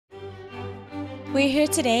We're here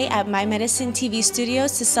today at My Medicine TV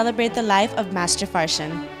studios to celebrate the life of Master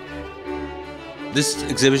Farshchian. This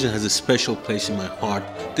exhibition has a special place in my heart.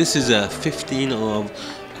 This is 15 of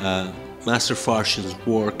Master Farshchian's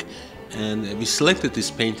work, and we selected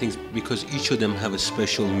these paintings because each of them have a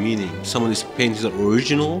special meaning. Some of these paintings are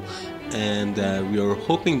original, and we are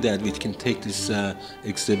hoping that we can take this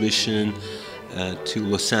exhibition to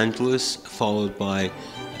Los Angeles, followed by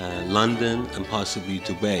London and possibly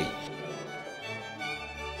Dubai.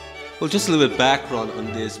 Well, just a little bit of background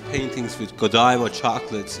on these paintings with Godiva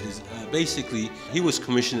chocolates is basically he was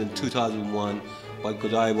commissioned in 2001 by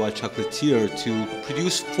Godiva Chocolatier to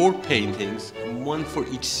produce 4 paintings, one for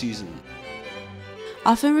each season.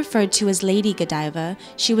 Often referred to as Lady Godiva,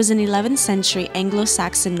 she was an 11th century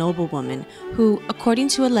Anglo-Saxon noblewoman who, according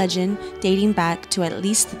to a legend dating back to at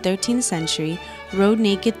least the 13th century, rode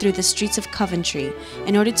naked through the streets of Coventry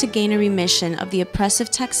in order to gain a remission of the oppressive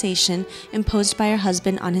taxation imposed by her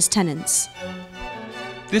husband on his tenants.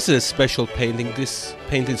 This is a special painting. This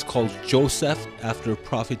painting is called Joseph, after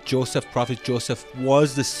Prophet Joseph. Prophet Joseph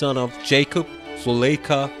was the son of Jacob.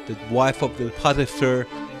 Zuleika, the wife of the Potiphar,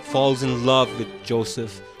 falls in love with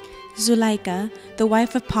Joseph. Zuleika, the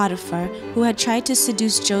wife of Potiphar, who had tried to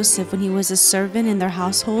seduce Joseph when he was a servant in their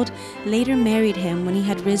household, later married him when he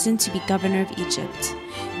had risen to be governor of Egypt.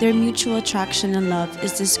 Their mutual attraction and love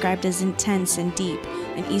is described as intense and deep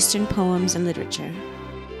in Eastern poems and literature.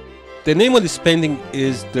 The name of this painting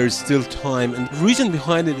is There's Still Time, and the reason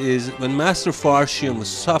behind it is when Master Farshchian was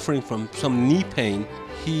suffering from some knee pain,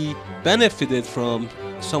 he benefited from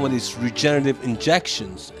some of these regenerative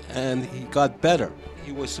injections and he got better.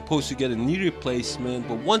 He was supposed to get a knee replacement,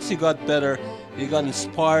 but once he got better, he got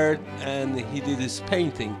inspired and he did his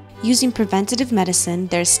painting. Using preventative medicine,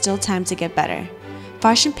 there's still time to get better.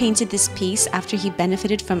 Farshchian painted this piece after he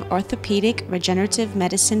benefited from orthopedic regenerative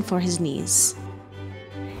medicine for his knees.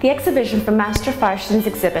 The exhibition from Master Farshchian's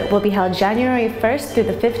exhibit will be held January 1st through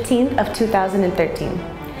the 15th of 2013.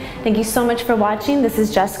 Thank you so much for watching. This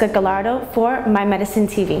is Jessica Gallardo for My Medicine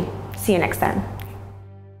TV. See you next time.